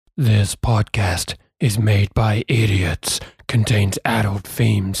This podcast is made by idiots, contains adult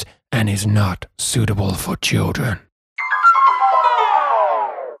themes, and is not suitable for children.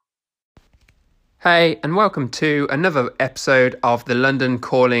 Hey, and welcome to another episode of the London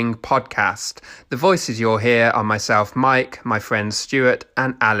Calling podcast. The voices you'll hear are myself, Mike, my friends Stuart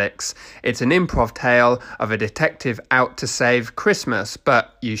and Alex. It's an improv tale of a detective out to save Christmas,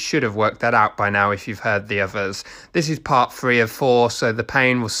 but you should have worked that out by now if you've heard the others. This is part 3 of 4, so the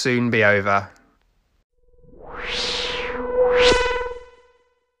pain will soon be over.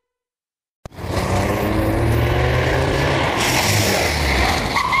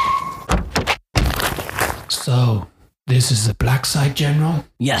 So, this is the Black Site, General?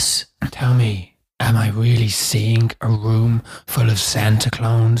 Yes. Tell me, am I really seeing a room full of Santa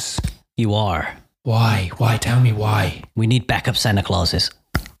clones? You are. Why? Why? Tell me why. We need backup Santa Clauses.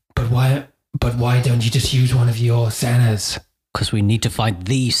 But why don't you just use one of your Santas? Because we need to find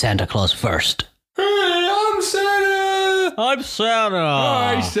the Santa Claus first. Hey, I'm Santa! I'm Santa!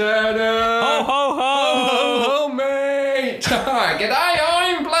 Hi, Santa! Ho, ho, ho! Ho, ho, mate! G'day,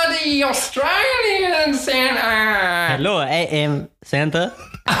 I'm bloody Australian Santa! Hello, I am Santa.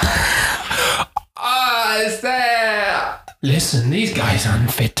 Santa! Listen, these guys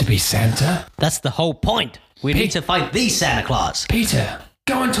aren't fit to be Santa. That's the whole point. We need to find the Santa Claus. Peter,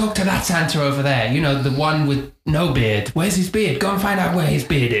 go and talk to that Santa over there. You know, the one with no beard. Where's his beard? Go and find out where his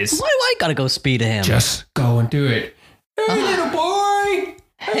beard is. Why do I gotta go speak to him? Just go and do it. Hey, little boy!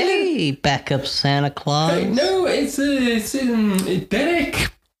 Hey, backup Santa Claus. Hey, no, it's Derek.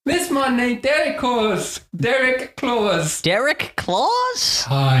 This my name, Derek Claus. Derek Claus. Derek Claus?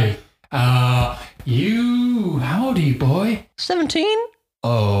 Hi. How old are you, boy? 17?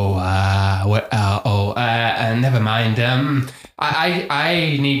 Never mind.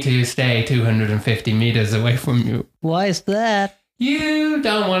 I need to stay 250 meters away from you. Why is that? You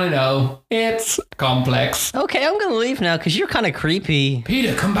don't want to know. It's complex. Okay, I'm gonna leave now because you're kind of creepy.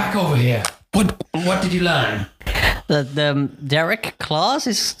 Peter, come back over here. What did you learn? The Derek Claus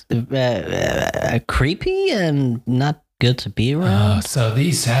is creepy and not good to be around. Oh, so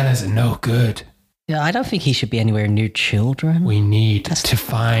these Santas are no good. Yeah, I don't think he should be anywhere near children. We need to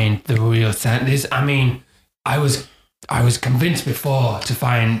find the real Santa. I was convinced before to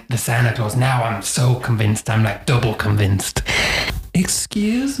find the Santa Claus. Now I'm so convinced. I'm like double convinced.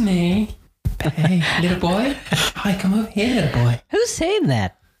 Excuse me. Hey, little boy. Hi, come over here, little boy. Who's saying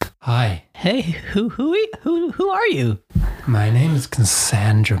that? Hi. Hey, who are you? My name is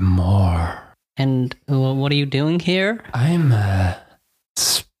Cassandra Moore. And what are you doing here? I'm a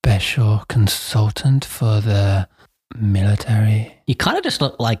special consultant for the military. You kind of just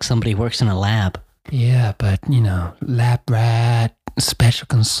look like somebody who works in a lab. Yeah, but, lab rat, special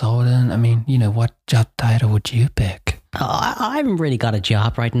consultant. I mean, what job title would you pick? I haven't really got a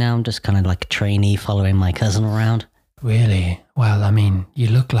job right now. I'm just kind of like a trainee following my cousin around. Really? Well, I mean, you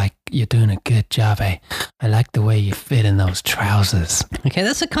look like you're doing a good job. I like the way you fit in those trousers. Okay,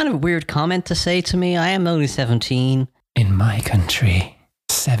 that's a kind of weird comment to say to me. I am only 17. In my country,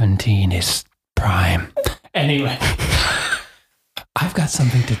 17 is prime. Anyway, I've got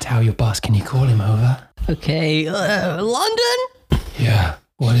something to tell your boss. Can you call him over? Okay, London? Yeah,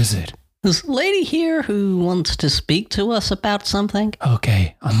 what is it? There's a lady here who wants to speak to us about something.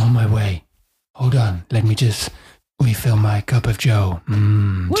 Okay, I'm on my way. Hold on, let me just refill my cup of Joe.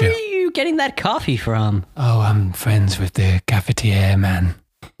 Where are you getting that coffee from? Oh, I'm friends with the cafetiere man.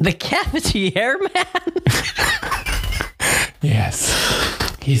 The cafetiere man? Yes.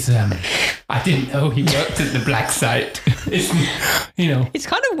 He's, I didn't know he worked at the Black Site. It's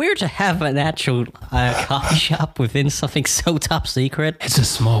kind of weird to have an actual coffee shop within something so top secret. It's a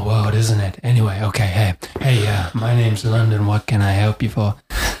small world, isn't it? Anyway, okay, hey, my name's London. What can I help you for?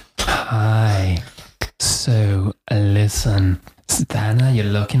 Hi. So, listen, Santa, you're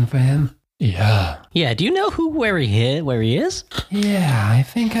looking for him? Yeah. Yeah, do you know where he is? Yeah, I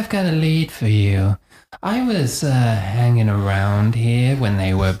think I've got a lead for you. I was hanging around here when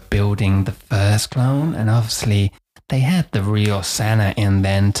they were building the first clone, and obviously they had the real Santa in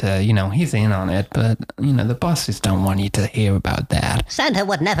then to, he's in on it, but, the bosses don't want you to hear about that. Santa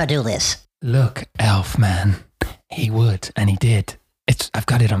would never do this. Look, Elfman, he would, and he did. I've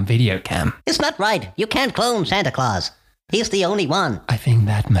got it on video cam. It's not right. You can't clone Santa Claus. He's the only one. I think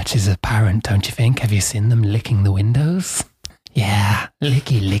that much is apparent, don't you think? Have you seen them licking the windows? Yeah,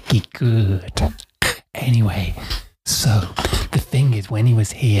 licky good. Anyway, so the thing is, when he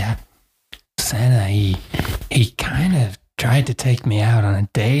was here, Santa, he kind of tried to take me out on a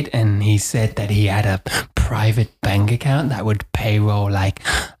date, and he said that he had a private bank account that would payroll like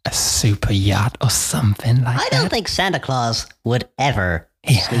a super yacht or something like that. I don't think Santa Claus would ever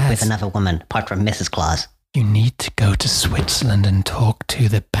He sleep has. with another woman, apart from Mrs. Claus. You need to go to Switzerland and talk to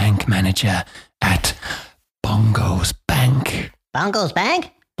the bank manager at Bongo's Bank. Bongo's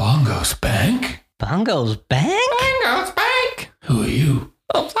Bank? Bongo's Bank? Bongo's Bank? Bongo's Bank? Who are you?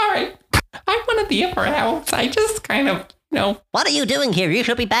 Oh, sorry. I'm one of the upper elves. I just kind of, What are you doing here? You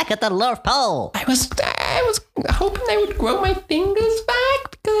should be back at the North Pole. I was hoping they would grow my fingers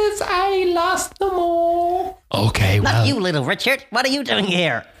back because I lost them all. Okay, well. Not you, little Richard. What are you doing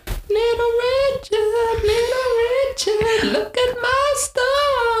here? Little Richard, look at my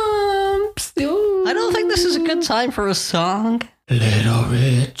stumps. Ooh. I don't think this is a good time for a song. Little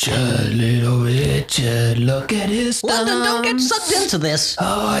Richard, look at his stumps. London, don't get sucked into this.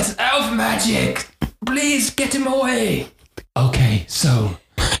 Oh, it's elf magic. Please get him away. Okay, so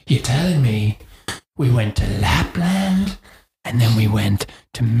you're telling me we went to Lapland, and then we went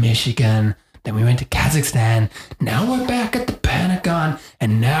to Michigan, then we went to Kazakhstan, now we're back at the Pentagon,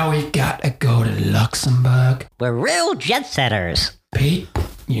 and now we've got to go to Luxembourg. We're real jet setters. Pete,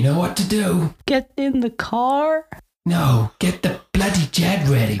 you know what to do. Get in the car. No, get the bloody jet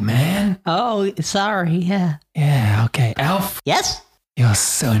ready, man. Oh, sorry, yeah. Yeah, okay. Elf, Yes? you're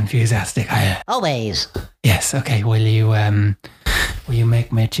so enthusiastic. Always. Yes, okay. Will you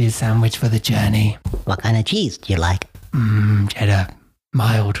make me a cheese sandwich for the journey? What kind of cheese do you like? Cheddar.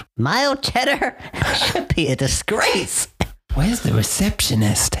 Mild. Mild cheddar? Should be a disgrace. Where's the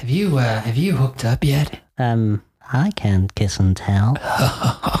receptionist? Have you hooked up yet? I can kiss and tell.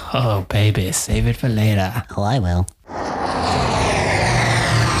 Oh, baby, save it for later. Oh, I will.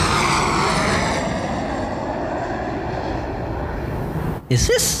 Is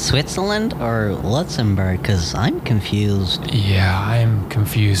this Switzerland or Luxembourg? Because I'm confused. Yeah, I'm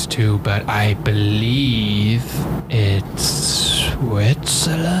confused too, but I believe it's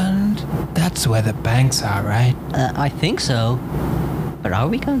Switzerland. That's where the banks are, right? I think so. But are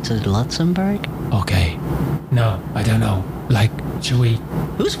we going to Luxembourg? Okay. No, I don't know. Like, should we?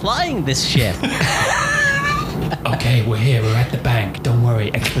 Who's flying this ship? Okay, we're here. We're at the bank. Don't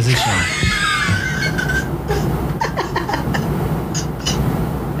worry. Exposition.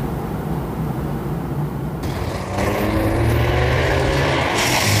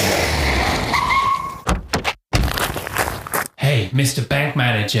 Hey, Mr. Bank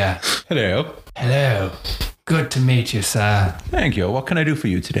Manager. Hello. Hello. Good to meet you, sir. Thank you. What can I do for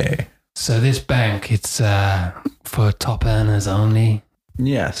you today? So this bank, it's for top earners only.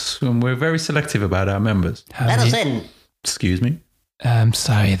 Yes, and we're very selective about our members. How Let us many- in. Excuse me?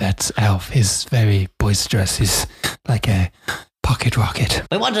 Sorry, that's Elf. He's very boisterous. He's like a pocket rocket.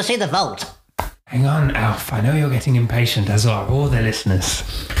 We want to see the vault. Hang on, Alf. I know you're getting impatient, as are all the listeners.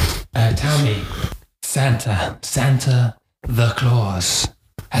 Tell me, Santa the Claus,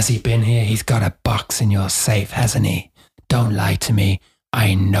 has he been here? He's got a box in your safe, hasn't he? Don't lie to me.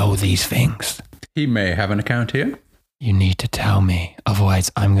 I know these things. He may have an account here. You need to tell me,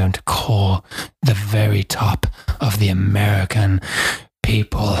 otherwise I'm going to call the very top of the American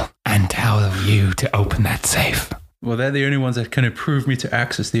people and tell you to open that safe. Well, they're the only ones that can approve me to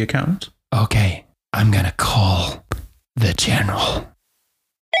access the account. Okay, I'm going to call the general.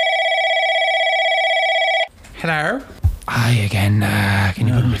 Hello? Hi again. Can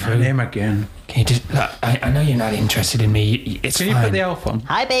you put me My through? name again. Can you just? Look, I know you're not interested in me. It's Can you fine. put the elf on?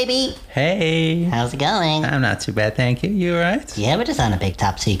 Hi, baby. Hey. How's it going? I'm not too bad, thank you. You alright? Yeah, we're just on a big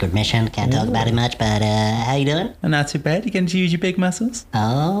top secret mission. Can't talk about it much, but how you doing? I'm not too bad. You going to use your big muscles?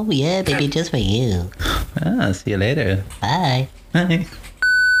 Oh, yeah, baby, just for you. Ah, see you later. Bye. Bye.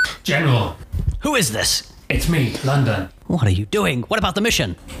 General, Who is this? it's me, London. What are you doing? What about the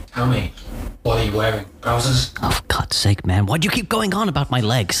mission? Tell me, what are you wearing? Trousers? Oh, for God's sake, man. Why'd you keep going on about my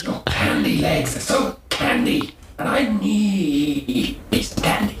legs? Your candy legs. They're so candy, and I need a piece of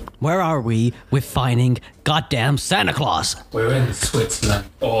candy. Where are we with finding goddamn Santa Claus? We're in Switzerland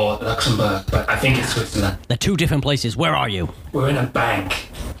or Luxembourg, but I think it's Switzerland. They're two different places. Where are you? We're in a bank.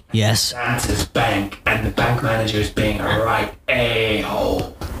 Yes. Santa's bank, and the bank manager is being a right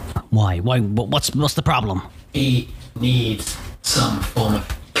a-hole. Why? What's the problem? He needs some form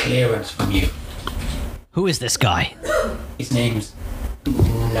of clearance from you. Who is this guy? His name's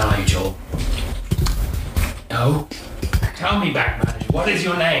Nigel. No? Tell me, bank manager, what is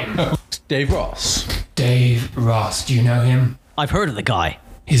your name? Dave Ross. Dave Ross. Do you know him? I've heard of the guy.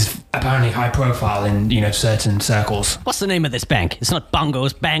 He's apparently high profile in, certain circles. What's the name of this bank? It's not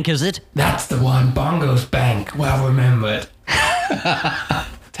Bongo's Bank, is it? That's the one, Bongo's Bank. Well remembered.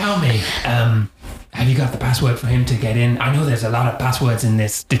 Tell me, have you got the password for him to get in? I know there's a lot of passwords in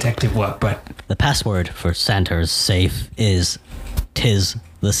this detective work, but The password for Santa's safe is "'Tis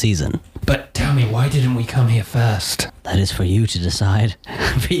the season." But tell me, why didn't we come here first? That is for you to decide.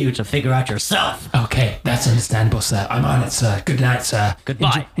 For you to figure out yourself. Okay, that's understandable, sir. I'm on it, sir. Good night, sir.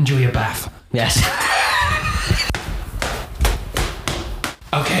 Goodbye. Enjoy your bath. Yes.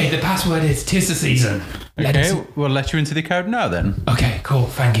 Okay, the password is 'tis the season. Okay, we'll let you into the code now then. Okay, cool.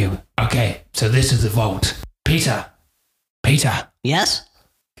 Thank you. Okay, so this is the vault. Peter, Yes?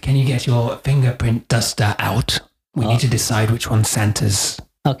 can you get your fingerprint duster out? We need to decide which one's Santa's.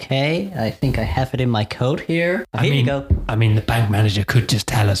 Okay, I think I have it in my coat here. Here you go. I mean, the bank manager could just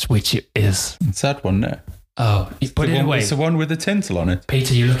tell us which it is. It's that one there. Oh, you put it away. It's the one with the tinsel on it.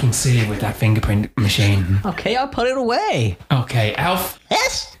 Peter, you're looking silly with that fingerprint machine. Okay, I'll put it away. Okay, Alf,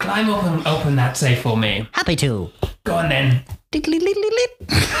 Yes? climb up and open that safe for me. Happy to. Go on then.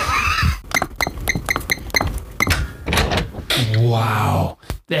 Wow,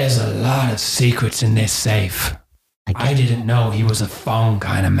 there's a lot of secrets in this safe. I didn't know he was a phone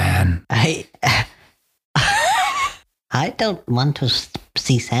kind of man. I don't want to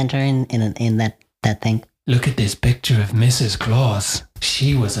see Santa in that thing. Look at this picture of Mrs. Claus.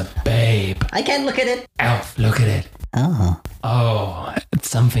 She was a babe. I can't look at it. Alf, look at it. Oh. Oh,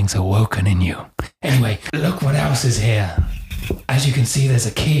 something's awoken in you. Anyway, look what else is here. As you can see, there's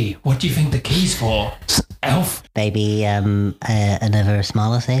a key. What do you think the key's for? Elf? Maybe another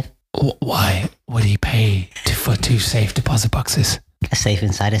smaller safe? Why would he pay for 2 safe deposit boxes? A safe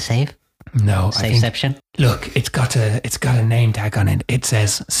inside a safe? No, Safeception? Look, it's got a name tag on it. It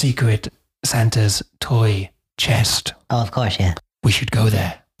says Secret Santa's Toy Chest. Oh, of course, yeah. We should go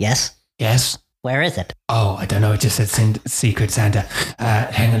there. Yes? Yes? Where is it? Oh, I don't know. It just said Secret Santa.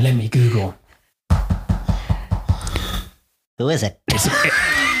 Hang on, let me Google. Who is it?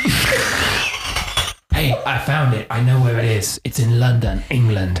 Hey, I found it. I know where it is. It's in London,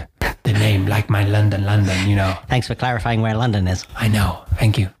 England. The name, like my London, you know. Thanks for clarifying where London is. I know.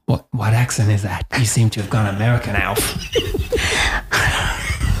 Thank you. What accent is that? You seem to have gone American, Alf.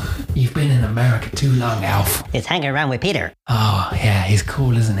 You've been in America too long, Alf. It's hanging around with Peter. Oh, yeah, he's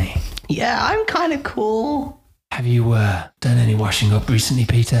cool, isn't he? Yeah, I'm kind of cool. Have you done any washing up recently,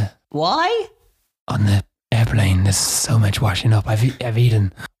 Peter? Why? On the airplane, there's so much washing up. I've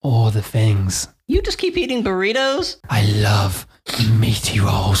eaten all the things. You just keep eating burritos? I love meaty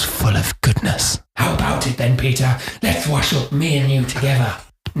rolls full of goodness. How about it then, Peter? Let's wash up, me and you together.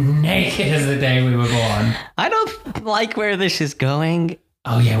 Naked as the day we were born. I don't like where this is going.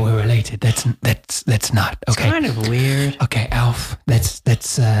 Oh yeah, we're related. That's not. Okay. It's kind of weird. Okay, Alf. Let's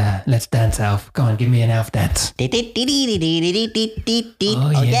dance, Alf. Go on, give me an Alf dance. Oh,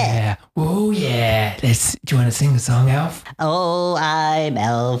 yeah. Oh yeah. Do you want to sing the song, Alf? Oh, I'm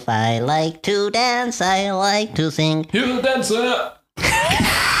Elf. I like to dance. I like to sing. You're the dancer.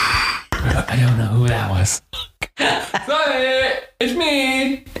 I don't know who that was. Sorry, it's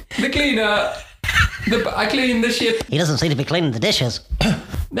me, the cleaner. I clean the ship. He doesn't seem to be cleaning the dishes.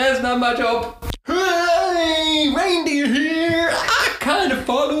 That's not my job. Hey, reindeer here. I kind of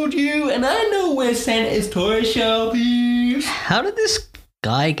followed you, and I know where Santa's toy shop is. How did this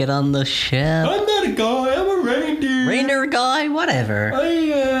guy get on the ship? I'm not a guy. I'm a reindeer. Reindeer guy? Whatever.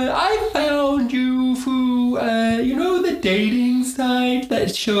 I found you through, the dating site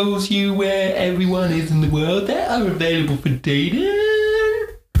that shows you where everyone is in the world that are available for dating.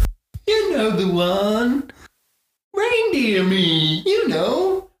 You know the one. Reindeer me, you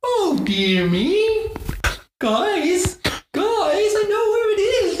know. Oh dear me. Guys, I know where it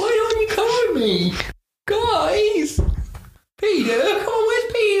is. Why don't you come with me? Guys. Peter, come on,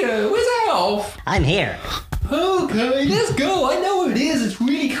 where's Peter? Where's Alf? I'm here. Okay, let's go. I know where it is. It's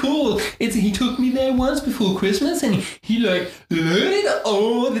really cool. He took me there once before Christmas, and he loaded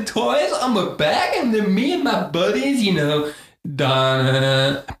all the toys on my back, and then me and my buddies,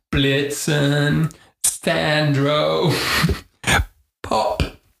 Donna, Blitzen, Sandro, Pop,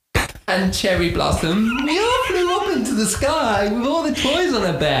 and Cherry Blossom. We all flew up into the sky with all the toys on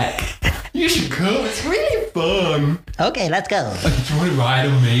our back. You should go. It's really fun. Okay, let's go. Okay, do you want to ride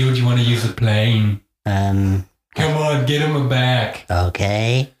on me, or do you want to use the plane? Come on, get on my back.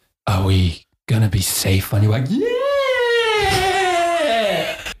 Okay. Are we gonna be safe on your back? Yeah!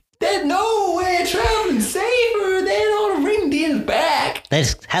 There's no way traveling safer than on a reindeer's back.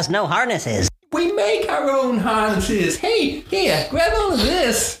 This has no harnesses. We make our own harnesses. Hey, here, grab all of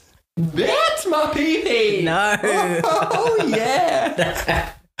this. That's my pee-pee. No. Oh,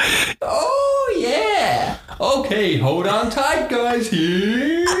 yeah. Oh, yeah. Okay, hold on tight, guys.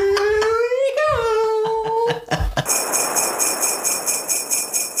 Here we go.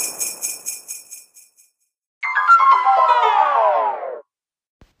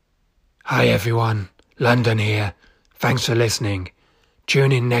 Hi, everyone. London here. Thanks for listening.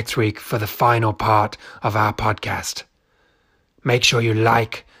 Tune in next week for the final part of our podcast. Make sure you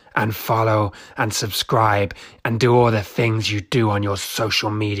like and follow and subscribe and do all the things you do on your social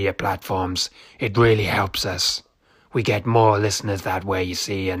media platforms. It really helps us. We get more listeners that way, you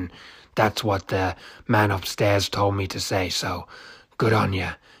see, and that's what the man upstairs told me to say. So good on you.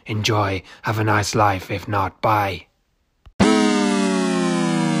 Enjoy. Have a nice life. If not, bye.